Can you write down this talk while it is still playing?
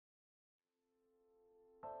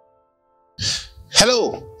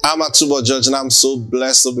Hello, I'm Atubo George, and I'm so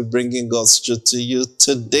blessed to be bringing God's truth to you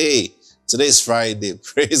today. Today is Friday,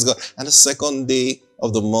 praise God, and the second day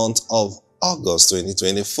of the month of August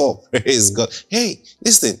 2024. Praise God. Hey,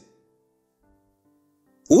 listen,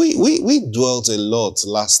 we dwelt a lot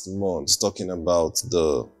last month talking about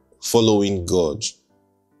the following God,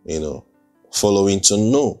 following to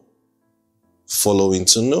know.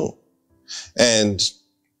 And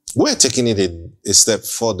we're taking it a step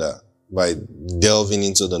further by delving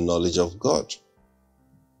into the knowledge of God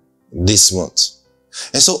this month.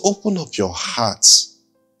 And so open up your hearts.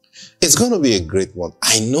 It's going to be a great one.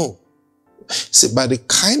 I know. See, by the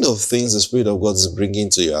kind of things the Spirit of God is bringing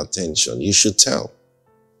to your attention, you should tell.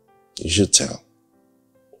 You should tell.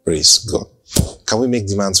 Praise God. Can we make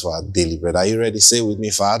demands for our daily bread? Are you ready? Say with me,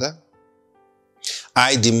 Father,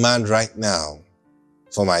 I demand right now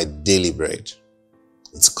for my daily bread.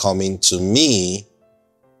 It's coming to me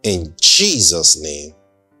in Jesus' name.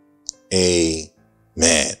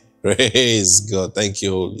 Amen. Praise God. Thank you,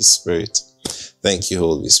 Holy Spirit. Thank you,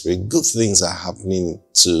 Holy Spirit. Good things are happening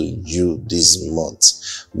to you this month.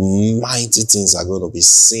 Mighty things are going to be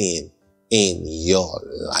seen in your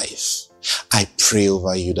life. I pray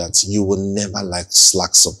over you that you will never lack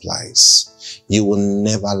supplies. You will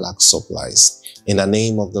never lack supplies. In the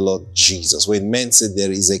name of the Lord Jesus. When men say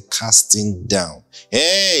there is a casting down,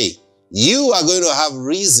 hey, you are going to have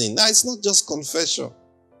reason. Now, it's not just confession.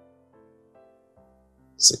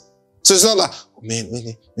 See? So it's not like, oh man,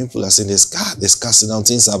 when people are saying there's casting down,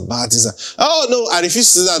 things are bad, oh no, I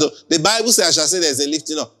refuse to say that though. The Bible says I shall say there's a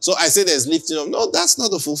lifting up. So I say there's lifting up. No, that's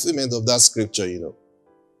not the fulfillment of that scripture,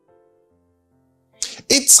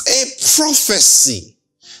 It's a prophecy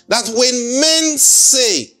that when men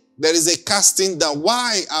say there is a casting down,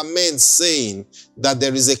 why are men saying that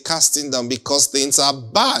there is a casting down? Because things are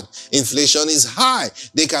bad. Inflation is high.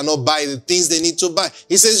 They cannot buy the things they need to buy.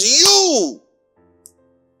 He says, you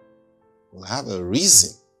will have a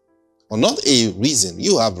reason. Or not a reason.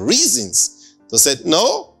 You have reasons to say,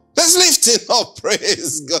 no, let's lift it up.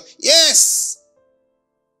 Praise God. Yes.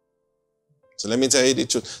 So let me tell you the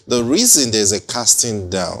truth. The reason there's a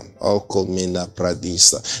casting down, now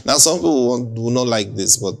some people do not like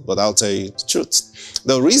this, but I'll tell you the truth.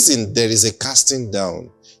 The reason there is a casting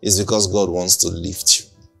down is because God wants to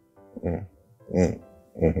lift you.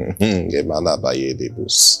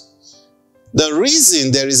 The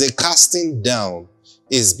reason there is a casting down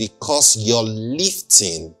is because your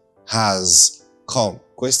lifting has come.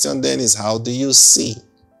 Question then is, how do you see?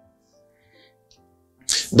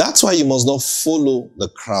 That's why you must not follow the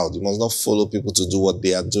crowd. You must not follow people to do what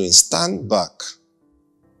they are doing. Stand back.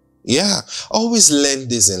 Yeah, always learn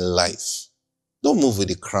this in life. Don't move with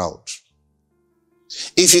the crowd.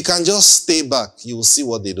 If you can just stay back, you will see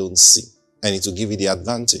what they don't see, and it will give you the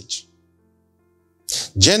advantage.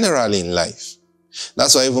 Generally in life,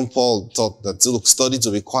 that's why even Paul taught that, look, study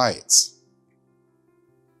to be quiet.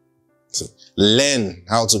 So, learn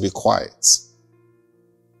how to be quiet.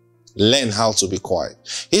 Learn how to be quiet.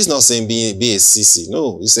 He's not saying be a sissy.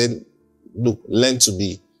 No, he said, look, learn to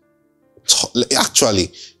be, actually,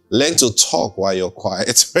 learn to talk while you're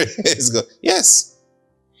quiet. Yes.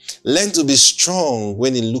 Learn to be strong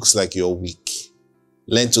when it looks like you're weak.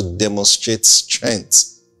 Learn to demonstrate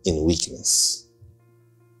strength in weakness.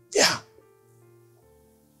 Yeah.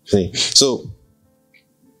 So,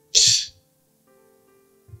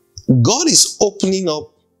 God is opening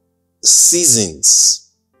up seasons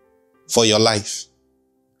for your life.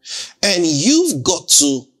 And you've got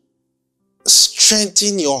to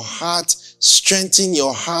strengthen your heart,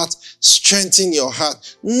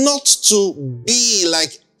 not to be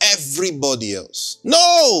like everybody else.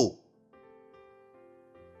 No!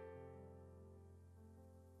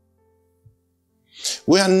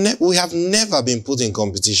 We have never been put in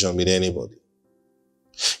competition with anybody.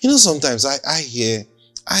 Sometimes I hear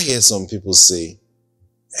some people say,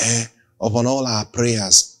 upon all our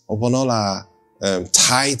prayers, upon all our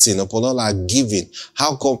tithing, upon all our giving,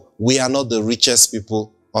 how come we are not the richest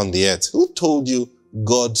people on the earth? Who told you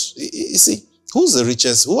God? You see, who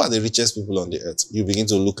are the richest people on the earth? You begin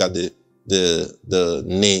to look at the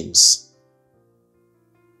names.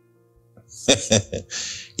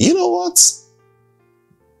 You know what?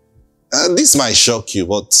 This might shock you,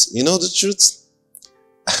 but you know the truth?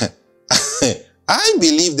 I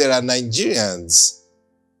believe there are Nigerians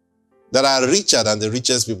that are richer than the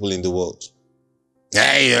richest people in the world.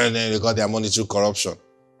 Hey, they got their money through corruption.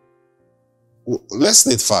 Let's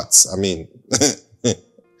state facts. I mean,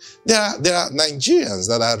 there are Nigerians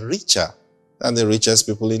that are richer than the richest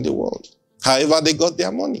people in the world. However, they got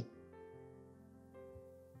their money.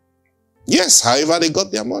 Yes, however they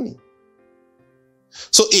got their money.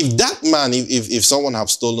 So if that man, if someone have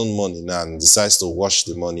stolen money now and decides to wash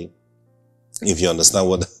the money, if you understand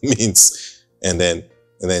what that means, and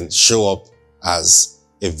then show up as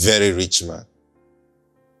a very rich man.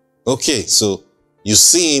 Okay, so you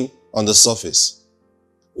see him on the surface.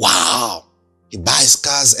 Wow, he buys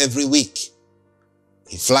cars every week.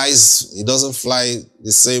 He doesn't fly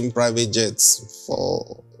the same private jets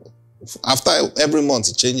after every month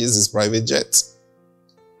he changes his private jet.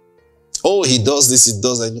 Oh, he does this, he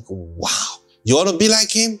does that. Wow, you want to be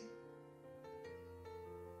like him?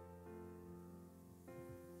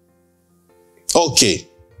 Okay.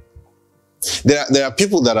 There are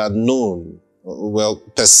people that are known,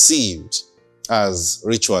 perceived as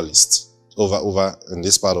ritualists over in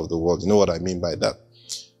this part of the world. You know what I mean by that?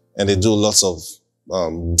 And they do lots of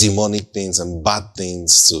demonic things and bad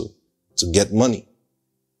things to get money.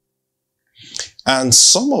 And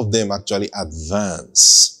some of them actually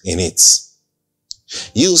advance in it.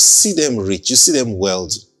 You see them rich, you see them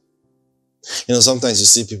wealthy. You know, sometimes you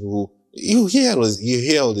see people who, you hear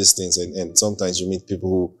all these things, and sometimes you meet people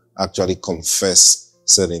who actually confess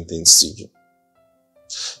certain things to you.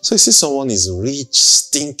 So you see someone is rich,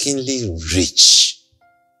 stinkingly rich,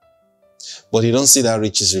 but you don't see that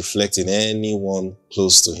riches reflecting anyone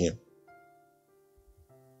close to him.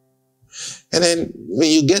 And then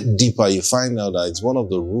when you get deeper, you find out that it's one of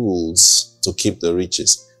the rules to keep the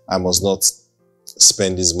riches. I must not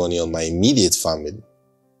spend this money on my immediate family.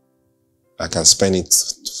 I can spend it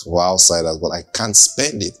for outsiders, but I can't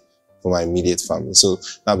spend it for my immediate family. So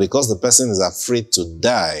now, because the person is afraid to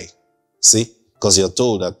die, see, because you're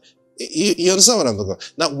told that, you understand what I'm talking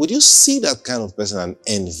about? Now, would you see that kind of person and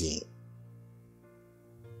envy him?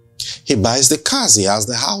 He buys the cars, he has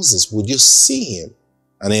the houses. Would you see him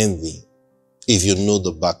and envy him if you know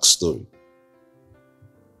the backstory?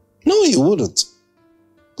 No, you wouldn't.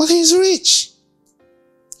 But he's rich.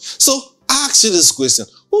 So I ask you this question: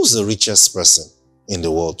 who's the richest person in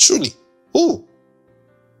the world? Truly, who?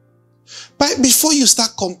 But before you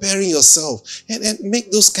start comparing yourself and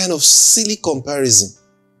make those kind of silly comparisons,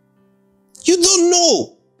 you don't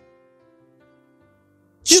know.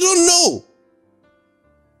 You don't know.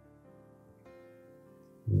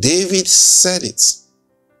 David said it.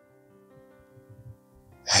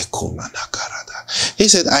 He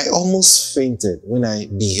said, I almost fainted when I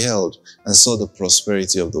beheld and saw the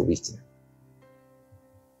prosperity of the wicked.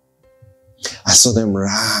 I saw them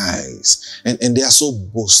rise, and they are so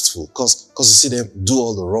boastful, because you see them do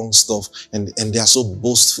all the wrong stuff, and they are so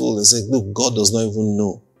boastful and say, look, God does not even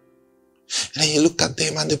know. And then you look at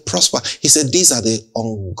them and they prosper. He said, these are the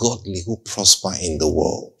ungodly who prosper in the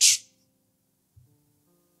world.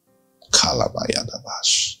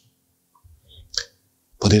 Kalabayadabash.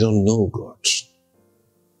 But they don't know God.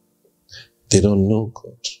 They don't know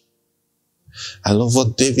God. I love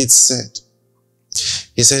what David said.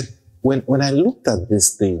 He said, when I looked at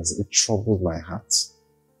these things, it troubled my heart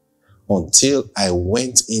until I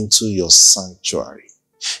went into your sanctuary.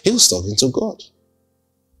 He was talking to God.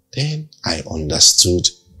 Then I understood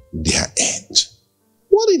their end.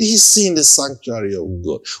 What did he see in the sanctuary of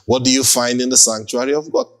God? What do you find in the sanctuary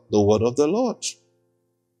of God? The word of the Lord.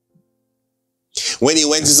 When he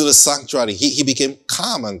went into the sanctuary, he became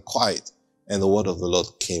calm and quiet, and the word of the Lord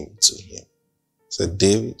came to him. He said,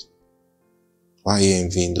 David, why are you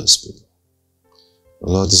envying those people?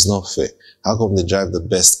 The Lord is not fair. How come they drive the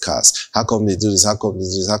best cars? How come they do this? How come they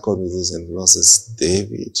do this? How come they do this? And the Lord says,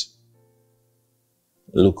 David,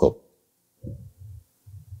 look up.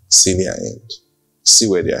 See their end. See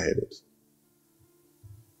where they are headed.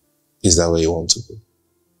 Is that where you want to go?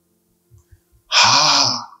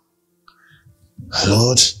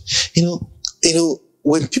 Lord, you know,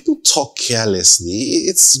 when people talk carelessly,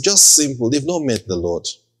 it's just simple. They've not met the Lord.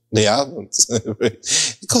 They haven't.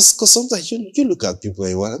 because sometimes you look at people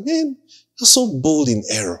and you wonder, man, you're so bold in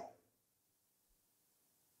error.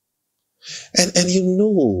 And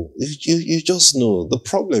you just know the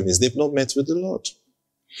problem is they've not met with the Lord.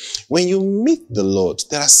 When you meet the Lord,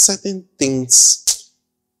 there are certain things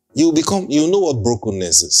you know what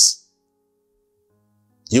brokenness is.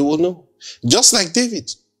 You will know. Just like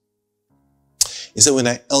David. He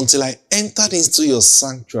said, until I entered into your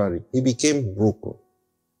sanctuary, he became broken.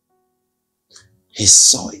 He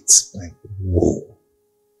saw it like, whoa.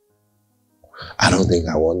 I don't think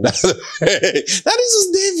I want that. That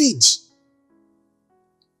is David.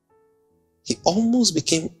 He almost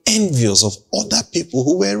became envious of other people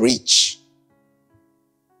who were rich.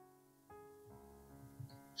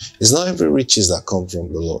 It's not every riches that come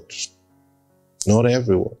from the Lord. Not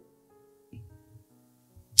everyone.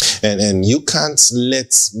 And you can't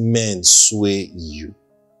let men sway you.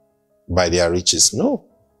 by their riches. No.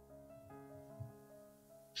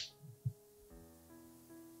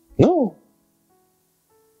 No.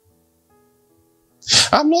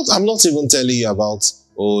 I'm not even telling you about,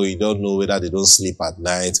 oh, you don't know whether they don't sleep at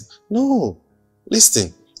night. No.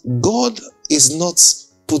 Listen, God is not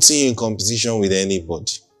putting you in competition with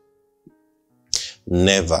anybody.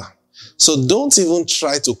 Never. So don't even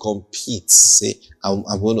try to compete. Say, I'm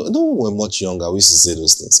going to, no, when we're much younger, we used to say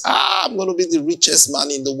those things. I'm going to be the richest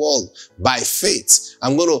man in the world by faith.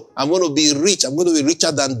 I'm going to be rich. I'm going to be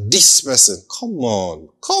richer than this person. Come on.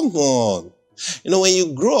 Come on. You know, when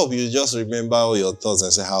you grow up, you just remember all your thoughts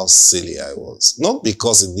and say how silly I was. Not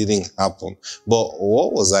because it didn't happen, but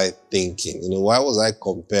what was I thinking? You know, why was I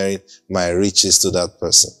comparing my riches to that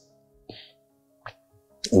person?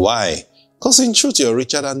 Why? Because in truth, you're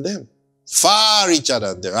richer than them. Far richer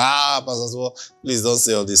than them. Pastor, well, please don't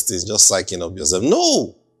say all these things, just psyching up yourself.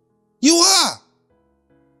 No, you are.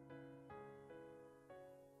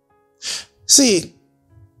 See,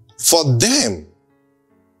 for them,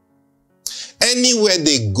 anywhere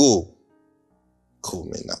they go,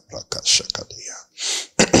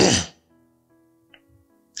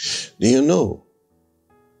 do you know,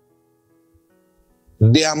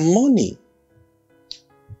 their money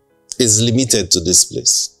is limited to this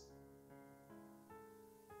place.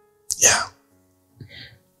 Yeah.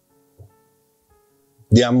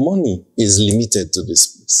 Their money is limited to this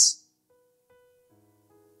place.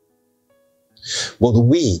 But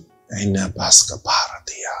we, you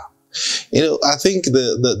know, I think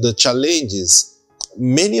the challenge is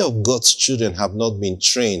many of God's children have not been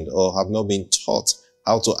trained or have not been taught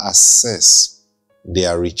how to assess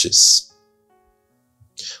their riches.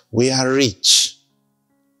 We are rich.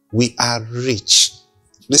 We are rich.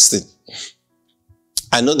 Listen,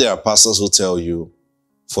 I know there are pastors who tell you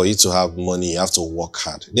for you to have money, you have to work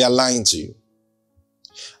hard. They are lying to you.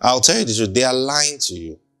 I'll tell you the truth, they are lying to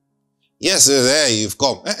you. Yes, hey, you've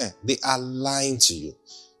come. They are lying to you.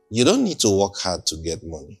 You don't need to work hard to get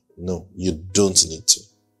money. No, you don't need to.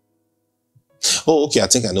 Oh, okay, I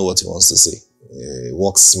think I know what he wants to say.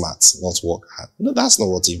 Work smart, not work hard. No, that's not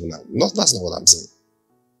what that's not what I'm saying.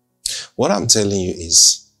 What I'm telling you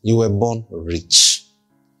is, you were born rich.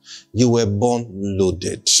 You were born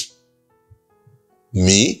loaded.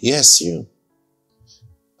 Me? Yes, you.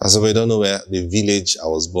 Pastor, we don't know where the village I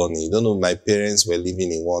was born in. You don't know my parents were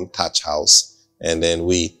living in one thatch house. And then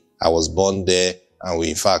I was born there. And we,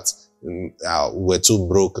 in fact, were too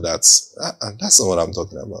broke. That's not what I'm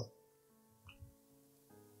talking about.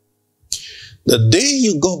 The day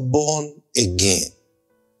you got born again,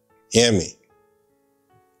 hear me.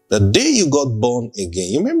 The day you got born again,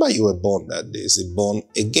 you remember you were born that day, say born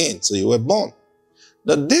again. So you were born.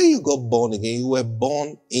 The day you got born again, you were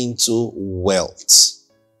born into wealth.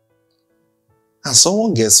 And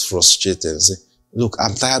someone gets frustrated and say, look,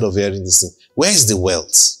 I'm tired of hearing this thing. Where is the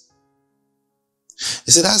wealth?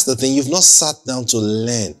 You see, that's the thing. You've not sat down to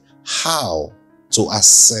learn how to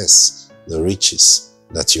assess the riches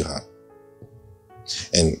that you have.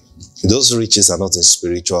 And those riches are not in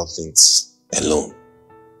spiritual things alone.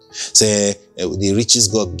 Say, the riches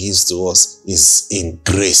God gives to us is in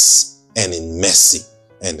grace and in mercy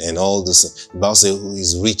and all this. The Bible says who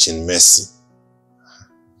is rich in mercy.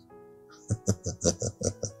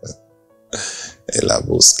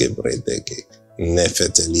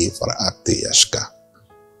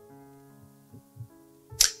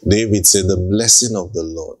 David said, the blessing of the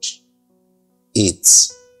Lord, it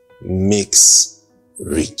makes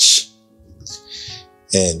rich.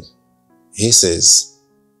 And he says,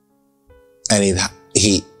 and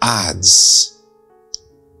he adds,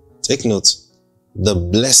 take note, the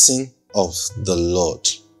blessing of the Lord,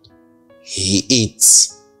 he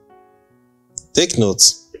eats. Take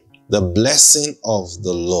note, the blessing of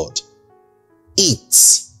the Lord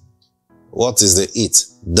eats. What is the eat?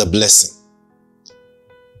 The blessing.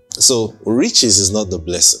 So riches is not the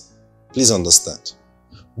blessing. Please understand.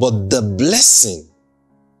 But the blessing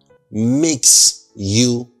makes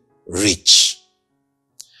you rich.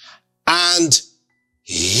 And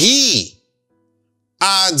he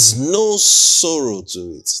adds no sorrow to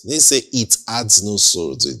it. They say it adds no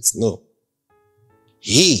sorrow to it. No.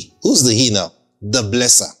 He. Who's the he now? The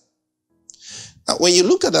blesser. Now, when you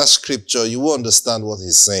look at that scripture, you will understand what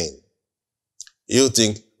he's saying. You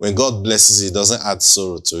think when God blesses, he doesn't add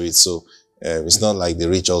sorrow to it. So it's not like the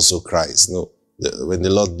rich also cries. No. When the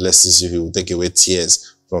Lord blesses you, he will take away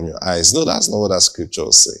tears from your eyes. No, that's not what that scripture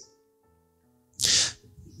will say.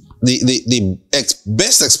 The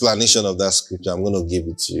best explanation of that scripture, I'm going to give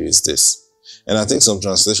it to you, is this. And I think some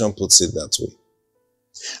translation puts it that way.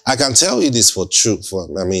 I can tell you this for truth, for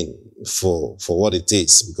what it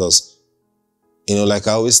is, because Like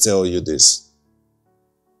I always tell you this.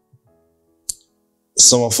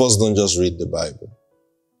 Some of us don't just read the Bible.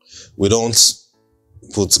 We don't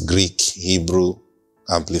put Greek, Hebrew,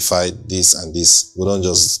 Amplified, this and this. We don't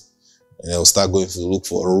just start going to look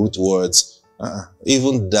for root words.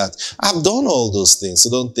 Even that. I've done all those things, so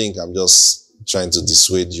don't think I'm just trying to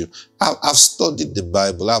dissuade you. I've studied the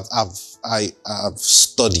Bible. I've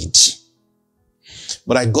studied.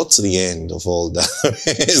 But I got to the end of all that.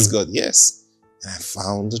 Praise God, yes. And I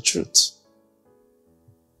found the truth.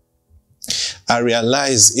 I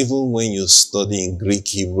realize even when you study in Greek,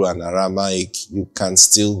 Hebrew, and Aramaic, you can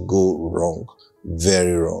still go wrong.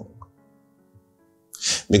 Very wrong.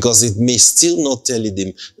 Because it may still not tell you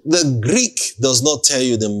the Greek does not tell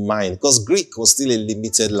you the mind, because Greek was still a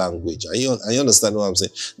limited language. You understand what I'm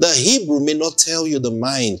saying? The Hebrew may not tell you the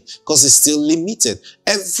mind, because it's still limited.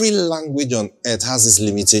 Every language on earth has its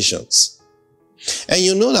limitations. And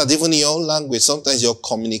you know that even in your own language, sometimes you're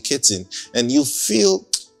communicating and you feel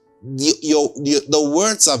the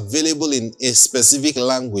words available in a specific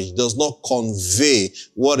language does not convey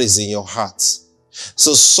what is in your heart.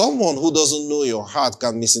 So someone who doesn't know your heart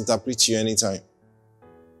can misinterpret you anytime.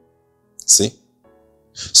 See?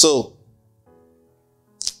 So,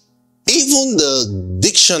 even the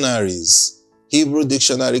dictionaries, Hebrew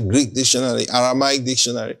dictionary, Greek dictionary, Aramaic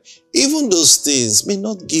dictionary, even those things may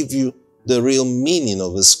not give you the real meaning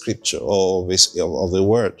of a scripture or of a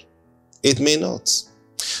word. It may not.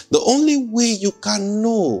 The only way you can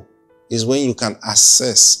know is when you can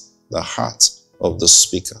assess the heart of the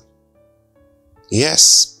speaker.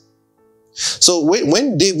 Yes. So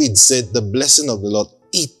when David said the blessing of the Lord,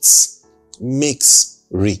 it makes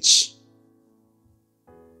rich.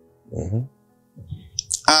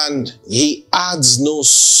 And he adds no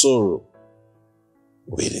sorrow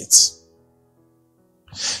with it.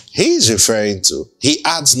 He is referring to, he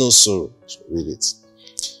adds no sorrow with it.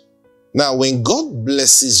 Now, when God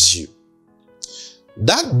blesses you,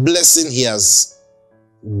 that blessing he has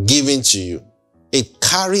given to you, it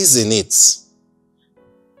carries in it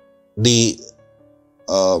the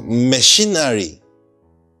machinery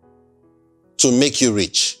to make you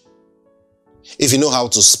rich, if you know how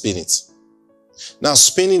to spin it. Now,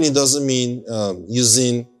 spinning it doesn't mean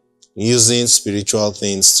using spiritual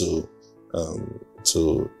things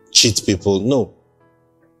to cheat people. No.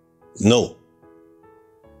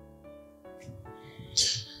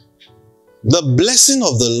 The blessing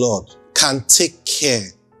of the Lord can take care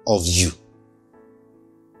of you.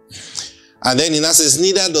 And then he now says,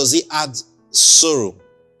 neither does he add sorrow.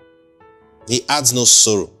 He adds no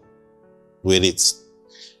sorrow with it.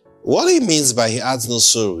 What he means by he adds no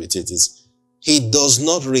sorrow with it is, he does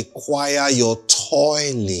not require your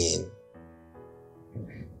toiling.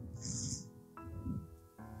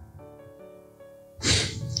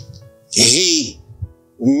 He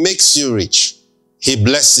makes you rich. He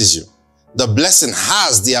blesses you. The blessing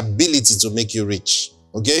has the ability to make you rich.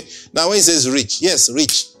 Okay? Now when he says rich, yes,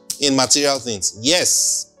 rich in material things.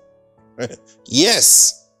 Yes.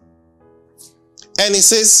 Yes. And he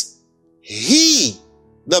says, he,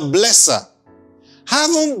 the blesser,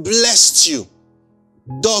 having blessed you,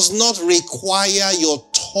 does not require your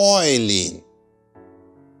toiling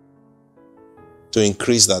to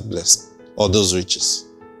increase that blessing or those riches.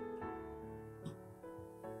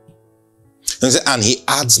 And he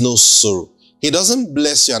adds no sorrow. He doesn't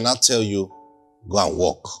bless you and not tell you, go and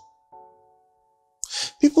walk.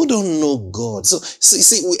 People don't know God. So,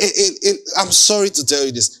 I'm sorry to tell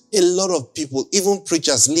you this. A lot of people, even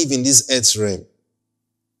preachers, live in this earth realm.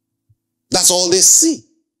 That's all they see.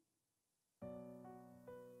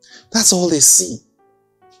 That's all they see.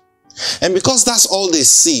 And because that's all they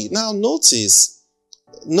see, now notice,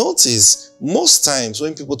 most times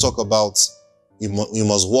when people talk about you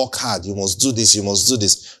must work hard, you must do this, you must do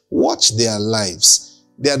this. Watch their lives.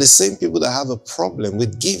 They are the same people that have a problem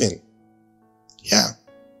with giving. Yeah.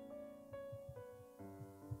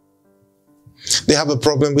 They have a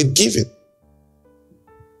problem with giving.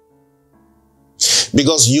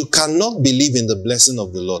 Because you cannot believe in the blessing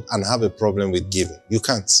of the Lord and have a problem with giving. You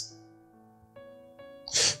can't.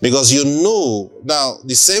 Because you know, now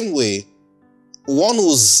the same way, one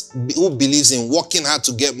who believes in working hard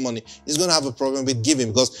to get money is going to have a problem with giving,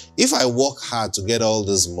 because if I work hard to get all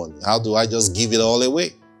this money, how do I just give it all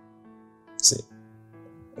away? See?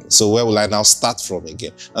 So where will I now start from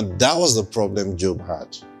again? And that was the problem Job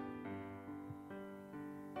had.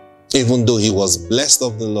 Even though he was blessed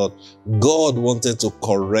of the Lord, God wanted to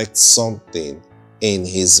correct something in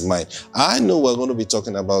his mind. I know we're going to be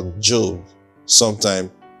talking about Job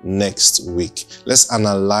sometime next week. Let's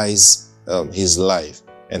analyze his life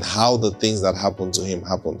and how the things that happened to him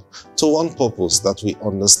happened. To one purpose, that we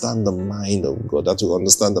understand the mind of God, that we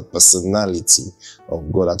understand the personality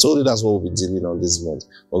of God. I told you that's what we'll be dealing on this month.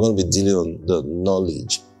 We're going to be dealing on the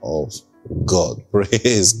knowledge of God.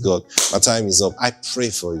 Praise God. My time is up. I pray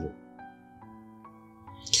for you.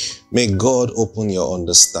 May God open your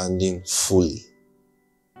understanding fully.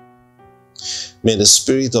 May the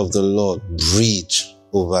Spirit of the Lord breathe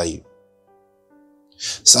over you.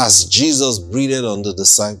 So as Jesus breathed on the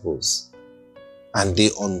disciples and they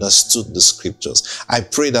understood the scriptures, I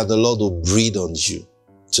pray that the Lord will breathe on you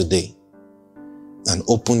today and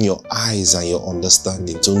open your eyes and your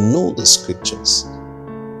understanding to know the scriptures.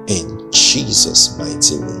 In Jesus'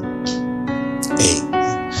 mighty name.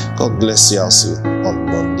 Amen. God bless you. I'll see you on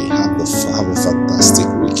Monday. Have a fantastic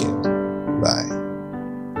weekend.